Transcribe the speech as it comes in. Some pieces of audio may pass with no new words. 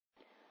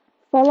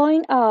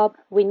Following up,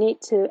 we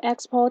need to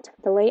export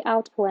the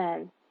layout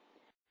plan,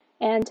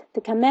 and the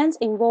commands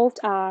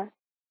involved are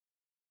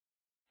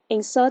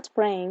insert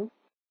frame,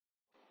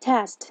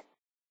 test,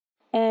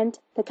 and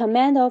the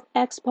command of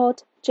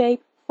export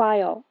JPEG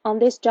file on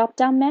this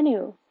drop-down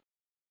menu.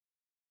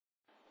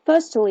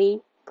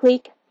 Firstly,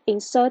 click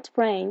Insert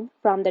Frame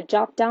from the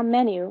drop-down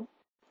menu,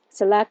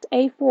 select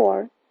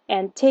A4,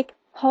 and tick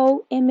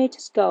Whole Image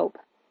Scope.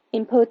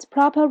 Input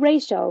proper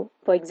ratio,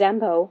 for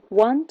example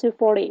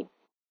 1:40.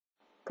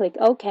 Click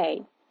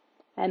OK,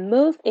 and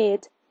move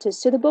it to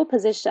suitable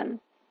position.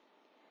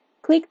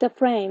 Click the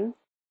frame,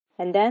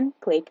 and then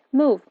click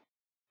Move,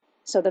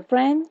 so the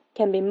frame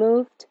can be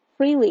moved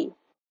freely.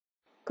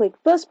 Click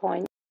first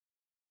point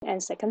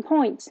and second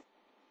point.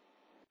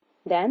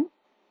 Then,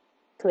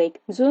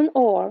 click Zoom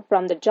All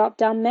from the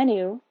drop-down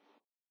menu.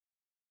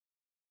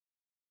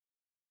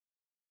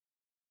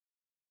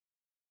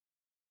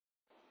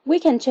 We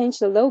can change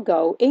the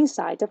logo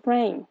inside the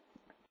frame.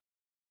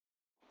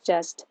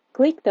 Just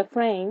click the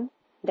frame,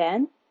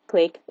 then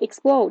click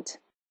Explode,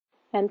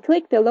 and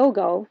click the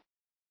logo.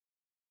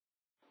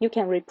 You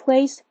can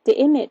replace the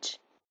image.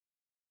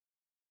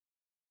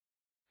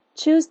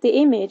 Choose the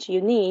image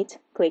you need,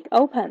 click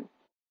Open.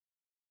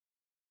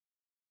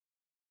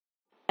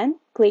 And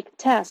click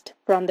Test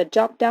from the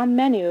drop-down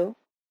menu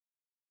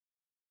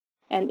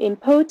and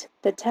input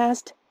the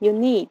text you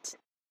need.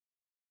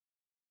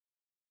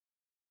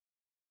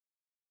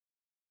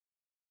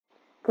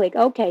 Click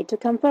OK to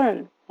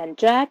confirm and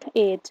drag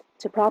it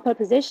to proper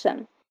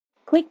position.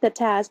 Click the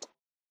text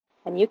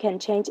and you can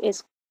change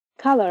its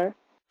color,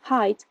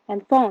 height,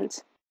 and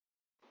font.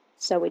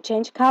 So we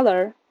change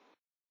color,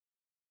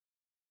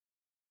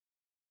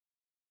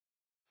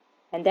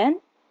 and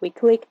then we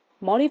click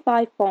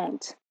Modify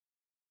Font.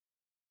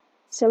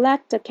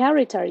 Select the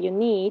character you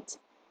need,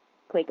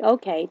 click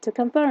OK to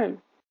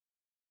confirm.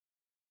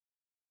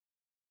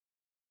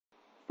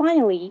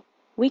 Finally,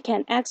 we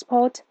can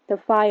export the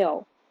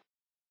file.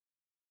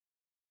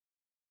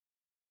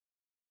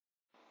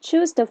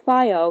 Choose the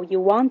file you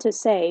want to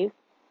save.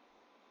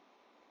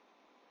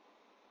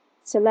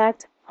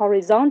 Select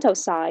horizontal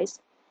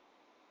size,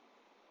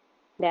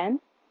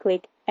 then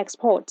click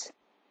Export.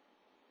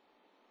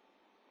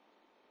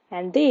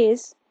 And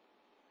this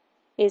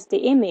is the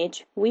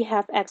image we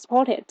have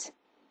exported.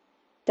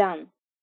 Done.